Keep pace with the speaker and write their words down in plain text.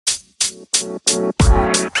Hi,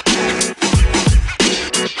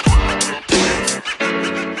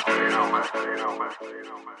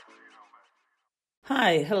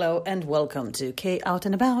 hello, and welcome to K Out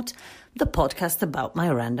and About, the podcast about my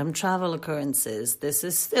random travel occurrences. This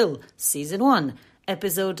is still Season 1,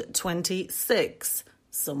 Episode 26,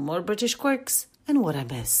 some more British quirks and what I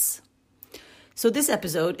miss. So this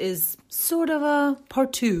episode is sort of a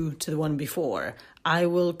part 2 to the one before. I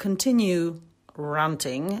will continue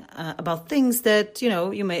ranting about things that,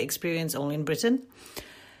 you may experience only in Britain.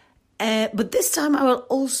 But this time I will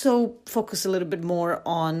also focus a little bit more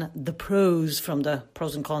on the pros from the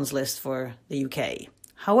pros and cons list for the UK.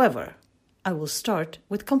 However, I will start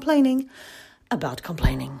with complaining about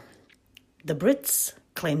complaining. The Brits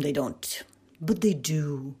claim they don't, but they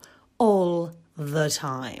do all the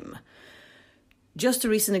time. Just a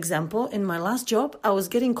recent example, in my last job, I was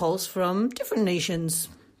getting calls from different nations.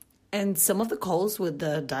 And some of the calls with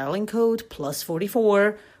the dialing code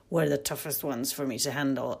 +44 were the toughest ones for me to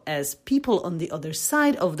handle, as people on the other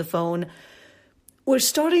side of the phone were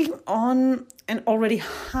starting on an already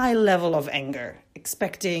high level of anger,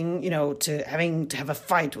 expecting, to have a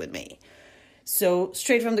fight with me. So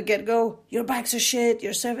straight from the get-go, your bags are shit,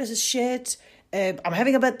 your service is shit, I'm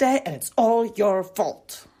having a bad day, and it's all your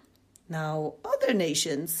fault. Now, other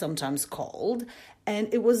nations sometimes called,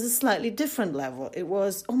 and it was a slightly different level. It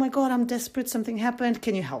was, oh my God, I'm desperate, something happened,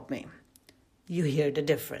 can you help me? You hear the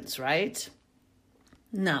difference, right?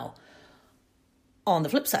 Now, on the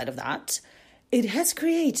flip side of that, it has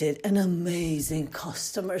created an amazing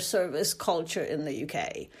customer service culture in the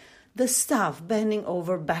UK. The staff bending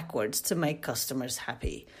over backwards to make customers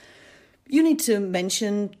happy. You need to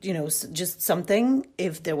mention, just something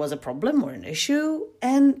if there was a problem or an issue,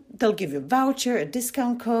 and they'll give you a voucher, a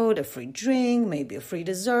discount code, a free drink, maybe a free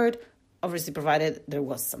dessert, obviously provided there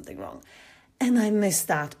was something wrong. And I miss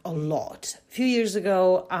that a lot. A few years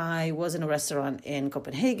ago, I was in a restaurant in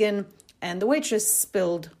Copenhagen, and the waitress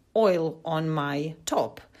spilled oil on my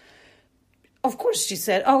top. Of course, she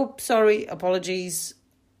said, oh, sorry, apologies.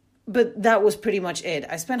 But that was pretty much it.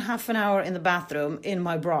 I spent half an hour in the bathroom in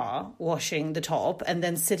my bra, washing the top, and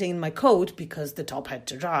then sitting in my coat because the top had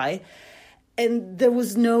to dry. And there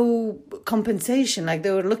was no compensation. Like,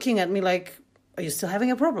 they were looking at me like, are you still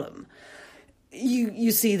having a problem?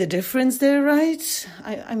 You see the difference there, right?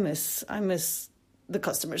 I miss the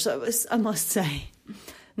customer service, I must say.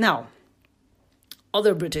 Now,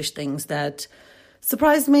 other British things that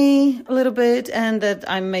surprised me a little bit and that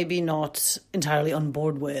I'm maybe not entirely on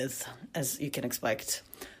board with, as you can expect.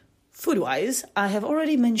 Food-wise, I have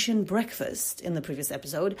already mentioned breakfast in the previous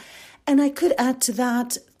episode, and I could add to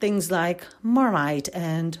that things like Marmite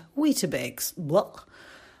and Weetabix. Blah.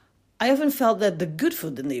 I often felt that the good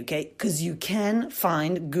food in the UK, because you can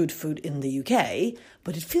find good food in the UK,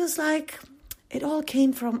 but it feels like it all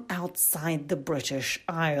came from outside the British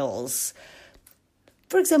Isles.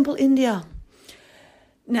 For example, India.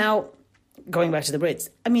 Now, going back to the Brits,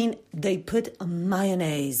 they put a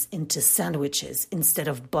mayonnaise into sandwiches instead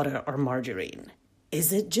of butter or margarine.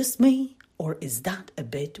 Is it just me, or is that a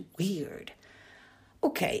bit weird?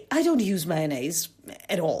 Okay, I don't use mayonnaise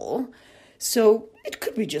at all, so it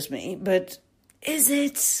could be just me, but is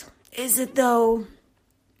it? Is it though?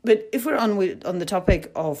 But if we're on the topic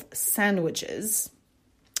of sandwiches,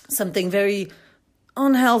 something very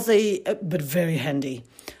unhealthy but very handy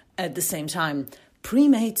at the same time.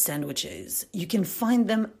 Pre-made sandwiches. You can find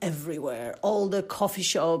them everywhere. All the coffee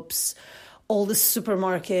shops, all the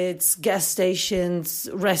supermarkets, gas stations,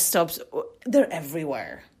 rest stops, they're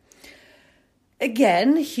everywhere.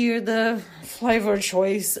 Again, here the flavor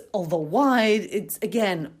choice, although wide, it's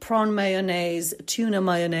again prawn mayonnaise,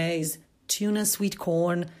 tuna sweet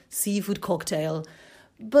corn, seafood cocktail.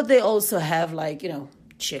 But they also have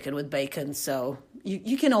chicken with bacon, so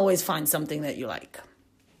you can always find something that you like.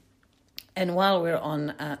 And while we're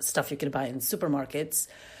on stuff you can buy in supermarkets,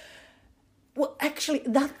 well, actually,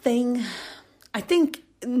 that thing, I think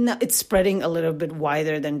it's spreading a little bit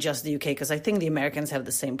wider than just the UK, because I think the Americans have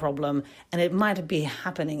the same problem, and it might be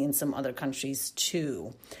happening in some other countries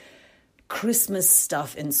too. Christmas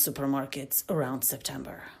stuff in supermarkets around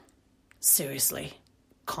September. Seriously,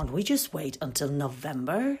 can't we just wait until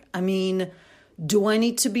November? Do I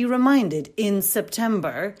need to be reminded in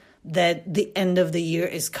September that the end of the year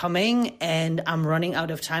is coming and I'm running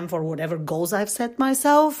out of time for whatever goals I've set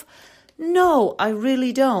myself? No, I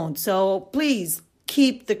really don't. So please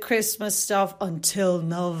keep the Christmas stuff until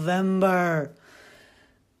November.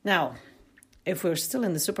 Now, if we're still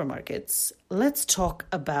in the supermarkets, let's talk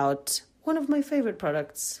about one of my favorite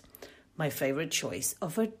products, my favorite choice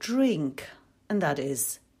of a drink, and that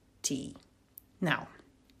is tea. Now,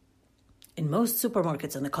 in most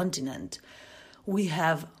supermarkets on the continent, we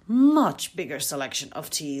have much bigger selection of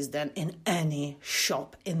teas than in any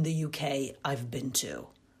shop in the UK I've been to.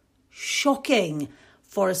 Shocking!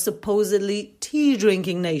 For a supposedly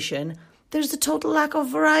tea-drinking nation, there's a total lack of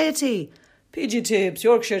variety. PG Tips,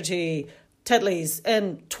 Yorkshire Tea, Tetley's,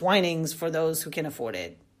 and Twinings for those who can afford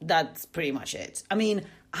it. That's pretty much it. I mean,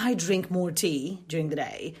 I drink more tea during the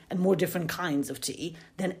day and more different kinds of tea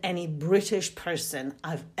than any British person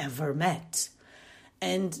I've ever met.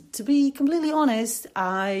 And to be completely honest,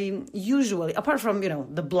 I usually, apart from,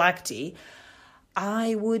 the black tea,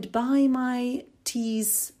 I would buy my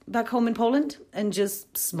teas back home in Poland and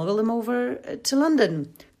just smuggle them over to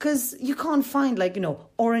London. Because you can't find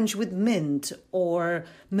orange with mint or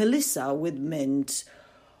Melissa with mint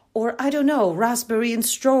or, I don't know, raspberry and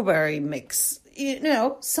strawberry mix.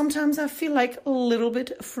 Sometimes I feel like a little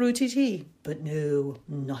bit fruity tea. But no,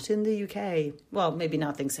 not in the UK. Well, maybe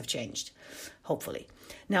now things have changed. Hopefully.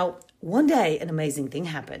 Now, one day an amazing thing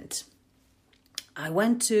happened. I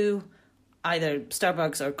went to either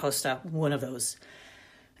Starbucks or Costa, one of those.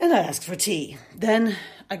 And I asked for tea. Then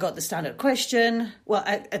I got the standard question. Well,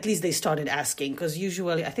 at least they started asking, because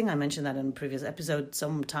usually, I think I mentioned that in a previous episode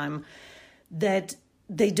sometime, that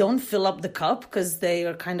they don't fill up the cup because they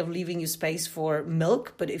are kind of leaving you space for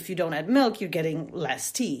milk. But if you don't add milk, you're getting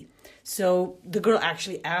less tea. So the girl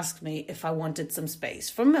actually asked me if I wanted some space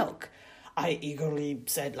for milk. I eagerly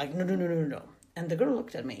said, no. And the girl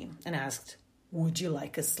looked at me and asked, would you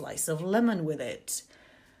like a slice of lemon with it?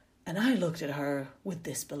 And I looked at her with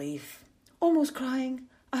disbelief, almost crying.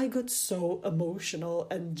 I got so emotional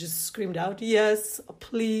and just screamed out, yes,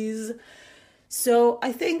 please. So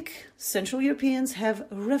I think Central Europeans have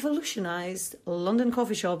revolutionized London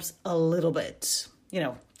coffee shops a little bit.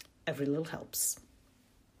 Every little helps.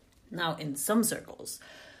 Now, in some circles,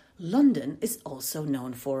 London is also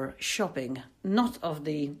known for shopping, not of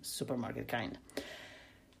the supermarket kind.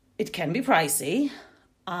 It can be pricey.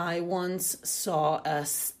 I once saw a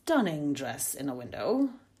stunning dress in a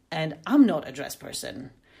window, and I'm not a dress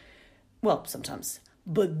person. Well, sometimes.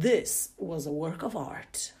 But this was a work of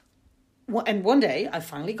art. And one day, I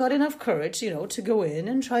finally got enough courage, to go in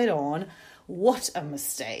and try it on. What a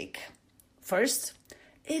mistake. First,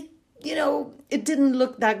 it didn't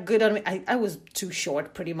look that good on me. I was too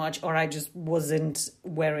short, pretty much, or I just wasn't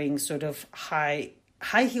wearing sort of high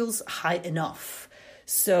heels high enough.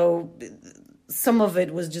 So some of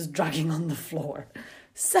it was just dragging on the floor.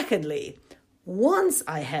 Secondly, once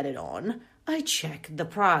I had it on, I checked the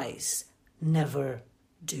price. Never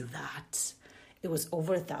do that. It was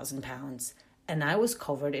over £1,000 and I was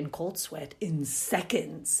covered in cold sweat in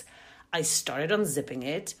seconds. I started unzipping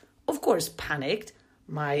it, of course panicked.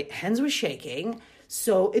 My hands were shaking,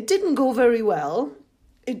 so it didn't go very well.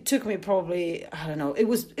 It took me probably, I don't know, it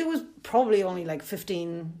was probably only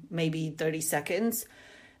 15, maybe 30 seconds.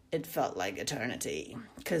 It felt like eternity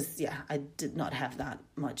because, I did not have that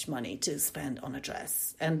much money to spend on a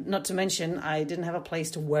dress. And not to mention, I didn't have a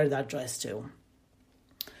place to wear that dress to.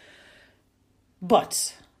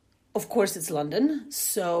 But, of course, it's London,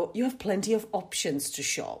 so you have plenty of options to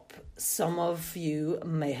shop. Some of you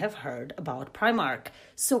may have heard about Primark,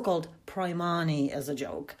 so-called Primani as a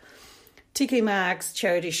joke. TK Maxx,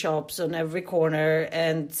 charity shops on every corner,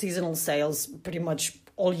 and seasonal sales pretty much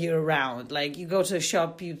all year round. You go to a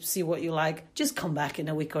shop, you see what you like, just come back in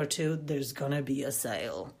a week or two, there's gonna be a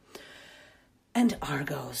sale. And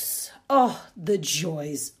Argos. Oh, the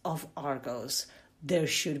joys of Argos. There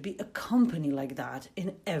should be a company like that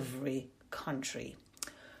in every country.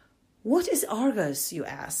 What is Argos, you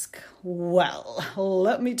ask? Well,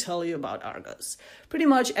 let me tell you about Argos. Pretty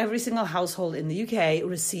much every single household in the UK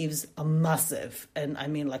receives a massive, and I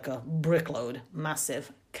mean like a brickload,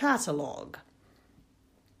 massive catalogue.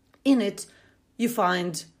 In it, you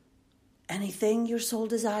find anything your soul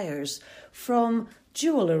desires, from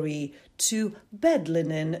jewellery to bed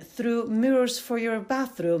linen, through mirrors for your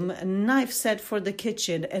bathroom, a knife set for the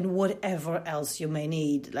kitchen, and whatever else you may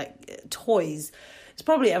need, like toys. It's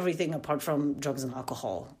probably everything apart from drugs and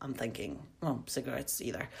alcohol, I'm thinking. Well, cigarettes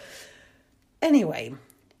either. Anyway,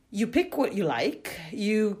 you pick what you like.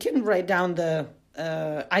 You can write down the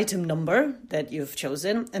item number that you've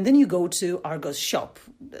chosen, and then you go to Argos shop.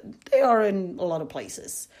 They are in a lot of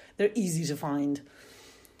places. They're easy to find.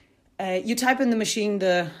 You type in the machine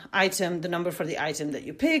the number for the item that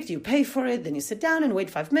you picked, you pay for it, then you sit down and wait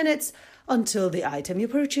 5 minutes until the item you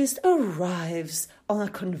purchased arrives on a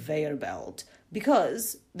conveyor belt.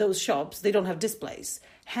 Because those shops, they don't have displays.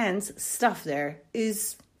 Hence, stuff there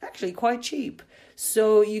is actually quite cheap.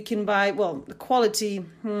 So you can buy, the quality,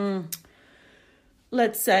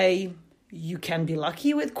 let's say You can be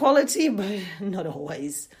lucky with quality, but not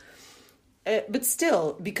always. But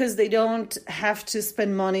still, because they don't have to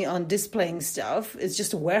spend money on displaying stuff, it's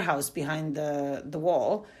just a warehouse behind the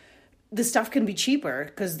wall. The stuff can be cheaper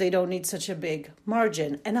because they don't need such a big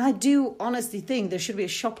margin. And I do honestly think there should be a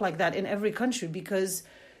shop like that in every country, because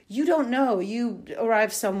you don't know. You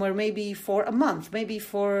arrive somewhere maybe for a month, maybe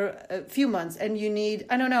for a few months, and you need,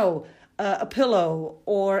 I don't know, a pillow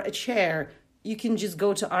or a chair. You can just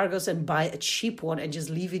go to Argos and buy a cheap one and just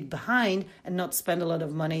leave it behind and not spend a lot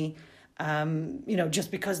of money,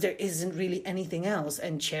 just because there isn't really anything else.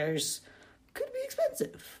 And chairs could be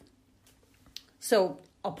expensive. So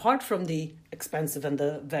apart from the expensive and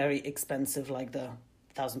the very expensive, like the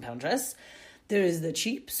 £1,000 dress, there is the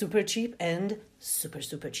cheap, super cheap, and super,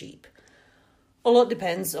 super cheap. A lot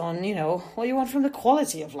depends on, what you want from the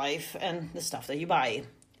quality of life and the stuff that you buy.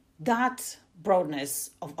 That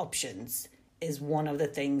broadness of options is one of the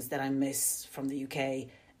things that I miss from the UK,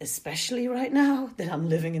 especially right now that I'm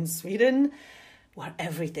living in Sweden, where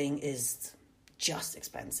everything is just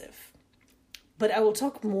expensive. But I will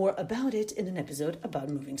talk more about it in an episode about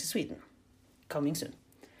moving to Sweden. Coming soon.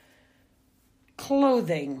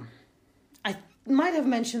 Clothing. I might have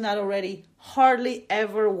mentioned that already. Hardly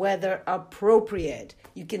ever weather appropriate.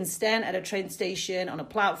 You can stand at a train station, on a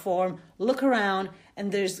platform, look around,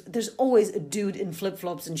 and there's always a dude in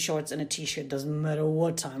flip-flops and shorts and a t-shirt, doesn't matter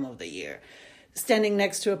what time of the year, standing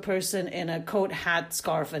next to a person in a coat, hat,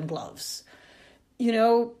 scarf, and gloves.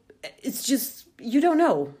 It's just, you don't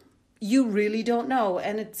know. You really don't know.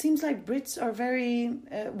 And it seems like Brits are very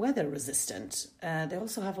weather resistant. They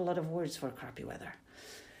also have a lot of words for crappy weather.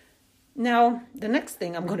 Now, the next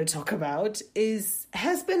thing I'm going to talk about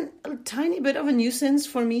has been a tiny bit of a nuisance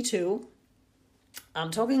for me too.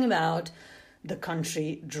 I'm talking about the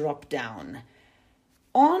country drop down.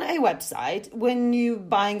 On a website, when you're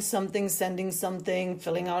buying something, sending something,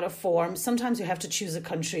 filling out a form, sometimes you have to choose a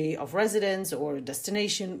country of residence or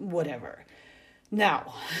destination, whatever.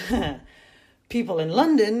 Now, people in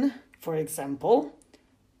London, for example,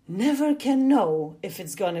 never can know if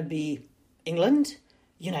it's going to be England,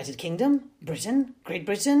 United Kingdom, Britain, Great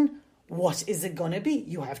Britain. What is it going to be?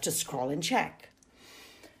 You have to scroll and check.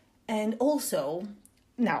 And also,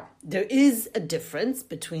 now, there is a difference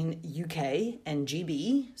between UK and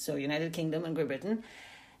GB, so United Kingdom and Great Britain.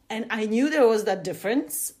 And I knew there was that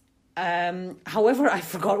difference. However, I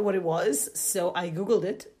forgot what it was, so I Googled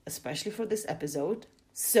it, especially for this episode.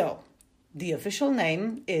 So, the official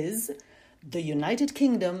name is the United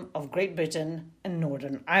Kingdom of Great Britain and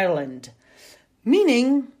Northern Ireland.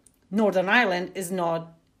 Meaning, Northern Ireland is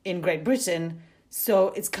not in Great Britain, so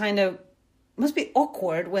it's must be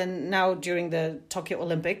awkward when now during the Tokyo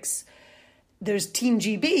Olympics, there's Team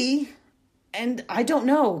GB, and I don't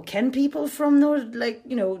know, can people from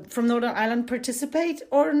from Northern Ireland participate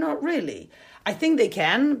or not really? I think they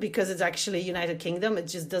can, because it's actually United Kingdom. It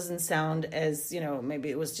just doesn't sound as, maybe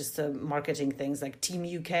it was just a marketing things like Team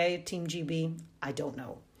UK, Team GB. I don't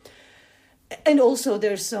know. And also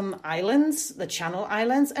there's some islands, the Channel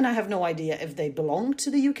Islands, and I have no idea if they belong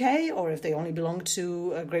to the UK or if they only belong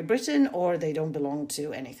to Great Britain or they don't belong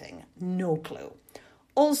to anything. No clue.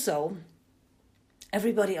 Also,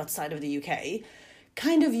 everybody outside of the UK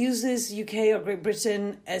kind of uses UK or Great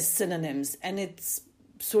Britain as synonyms, and it's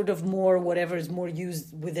sort of more whatever is more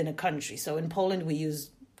used within a country. So in Poland, we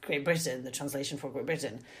use Great Britain, the translation for Great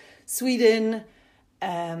Britain. Sweden,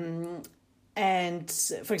 and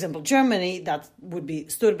for example, Germany, that would be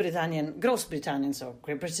Storbritannien, Großbritannien, so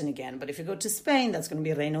Great Britain again. But if you go to Spain, that's going to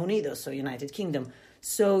be Reino Unido, so United Kingdom.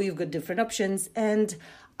 So you've got different options. And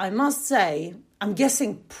I must say, I'm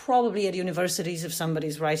guessing probably at universities, if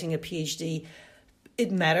somebody's writing a PhD,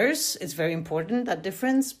 it matters. It's very important, that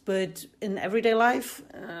difference. But in everyday life,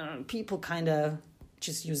 people kind of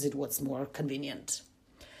just use it what's more convenient.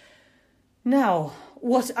 Now,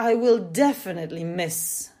 what I will definitely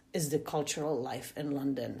miss is the cultural life in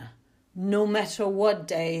London. No matter what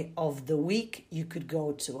day of the week, you could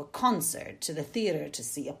go to a concert, to the theatre, to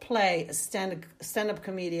see a play, a stand-up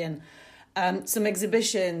comedian, some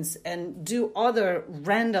exhibitions, and do other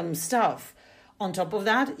random stuff. On top of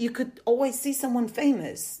that, you could always see someone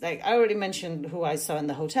famous. Like I already mentioned who I saw in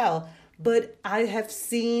the hotel, but I have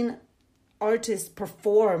seen artists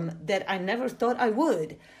perform that I never thought I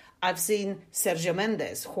would. I've seen Sergio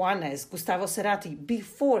Mendes, Juanes, Gustavo Cerati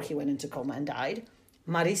before he went into coma and died.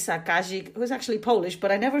 Marisa Kazik, who is actually Polish,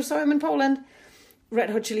 but I never saw him in Poland.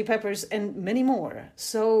 Red Hot Chili Peppers, and many more.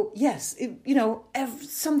 So yes,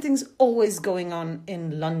 something's always going on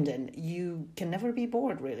in London. You can never be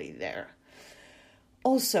bored really there.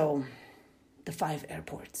 Also, the 5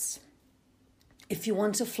 airports. if you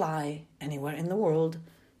want to fly anywhere in the world,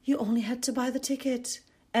 you only had to buy the ticket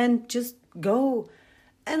and just go.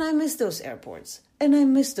 And I miss those airports and I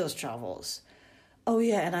miss those travels. Oh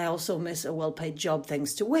yeah, and I also miss a well-paid job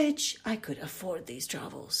thanks to which I could afford these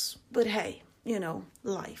travels. But hey,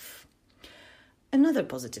 life. Another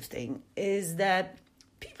positive thing is that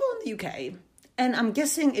people in the UK, and I'm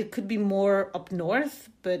guessing it could be more up north,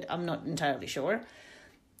 but I'm not entirely sure,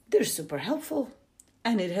 they're super helpful.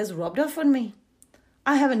 And it has rubbed off on me.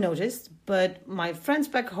 I haven't noticed, but my friends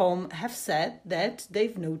back home have said that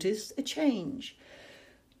they've noticed a change.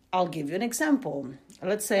 I'll give you an example.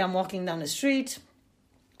 Let's say I'm walking down the street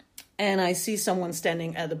and I see someone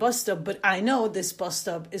standing at the bus stop, but I know this bus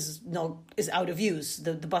stop is out of use.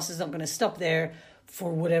 The bus is not going to stop there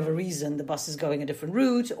for whatever reason. The bus is going a different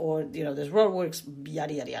route, or there's roadworks,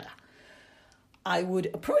 yada yada yada. I would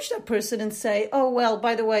approach that person and say, oh, well,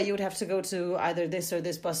 by the way, you would have to go to either this or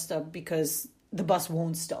this bus stop because the bus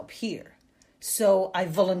won't stop here. So I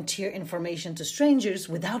volunteer information to strangers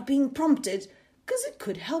without being prompted because it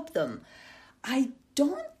could help them. I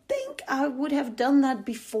don't think I would have done that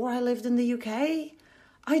before I lived in the UK.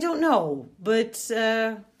 I don't know. But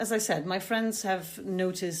as I said, my friends have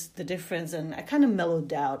noticed the difference and I kind of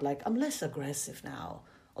mellowed out. Like, I'm less aggressive now,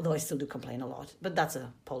 although I still do complain a lot. But that's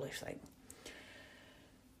a Polish thing.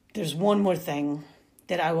 There's one more thing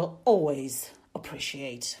that I will always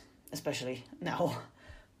appreciate, especially now,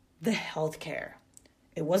 the healthcare.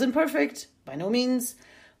 It wasn't perfect, by no means,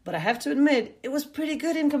 but I have to admit, it was pretty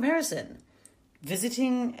good in comparison.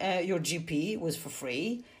 Visiting your GP was for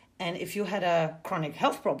free, and if you had a chronic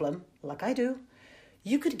health problem, like I do,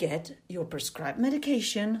 you could get your prescribed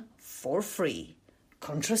medication for free.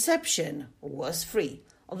 Contraception was free,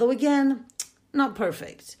 although again, not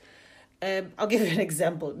perfect. I'll give you an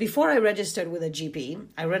example. Before I registered with a GP,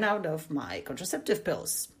 I ran out of my contraceptive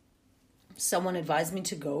pills. Someone advised me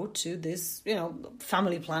to go to this,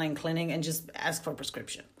 family planning clinic and just ask for a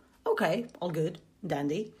prescription. Okay, all good,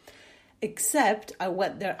 dandy. Except I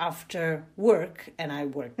went there after work and I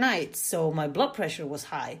worked nights, so my blood pressure was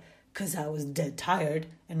high because I was dead tired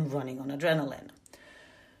and running on adrenaline.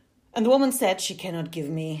 And the woman said she cannot give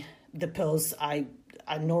me the pills I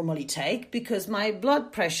normally take because my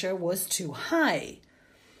blood pressure was too high.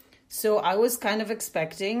 So I was kind of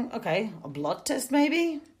expecting, okay, a blood test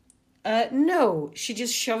maybe? No, she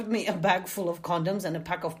just shoved me a bag full of condoms and a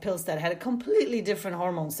pack of pills that had a completely different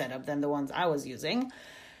hormone setup than the ones I was using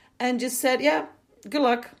and just said, yeah, good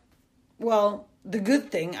luck. Well, the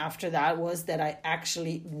good thing after that was that I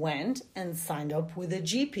actually went and signed up with a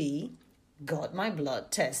GP, got my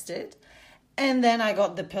blood tested, and then I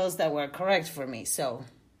got the pills that were correct for me. So,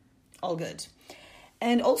 all good.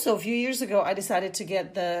 And also, a few years ago, I decided to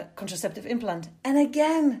get the contraceptive implant. And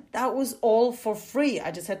again, that was all for free.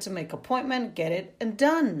 I just had to make an appointment, get it, and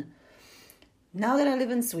done. Now that I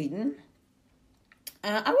live in Sweden,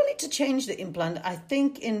 I will need to change the implant, I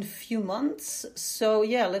think, in a few months. So,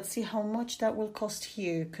 yeah, let's see how much that will cost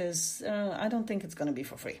here, because I don't think it's going to be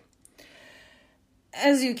for free.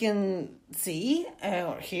 As you can see,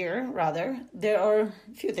 or hear rather, there are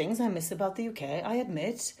a few things I miss about the UK, I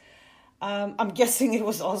admit. I'm guessing it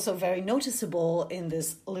was also very noticeable in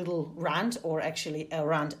this little rant, or actually a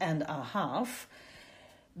rant and a half,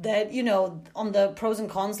 that, on the pros and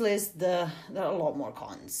cons list, there are a lot more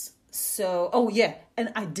cons. So, oh yeah,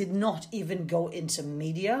 and I did not even go into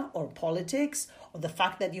media or politics or the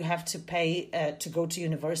fact that you have to pay to go to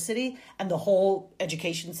university and the whole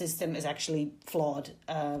education system is actually flawed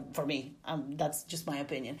for me. That's just my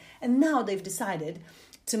opinion. And now they've decided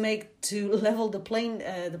to level the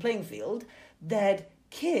playing field, that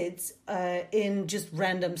kids in just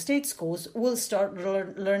random state schools will start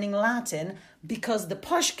learning Latin because the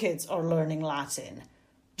posh kids are learning Latin.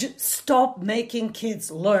 Just stop making kids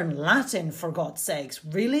learn Latin, for God's sakes.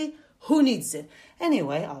 Really? Who needs it?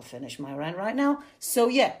 Anyway, I'll finish my rant right now. So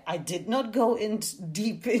yeah, I did not go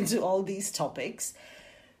deep into all these topics.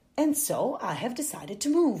 And so I have decided to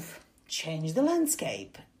move, change the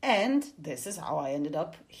landscape. And this is how I ended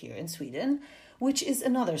up here in Sweden, which is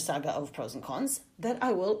another saga of pros and cons that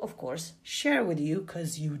I will, of course, share with you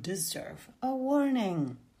because you deserve a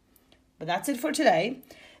warning. But that's it for today.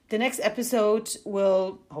 The next episode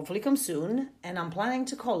will hopefully come soon, and I'm planning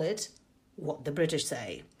to call it What the British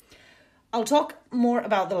Say. I'll talk more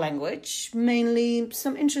about the language, mainly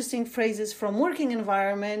some interesting phrases from working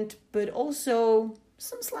environment, but also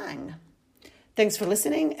some slang. Thanks for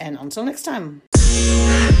listening, and until next time.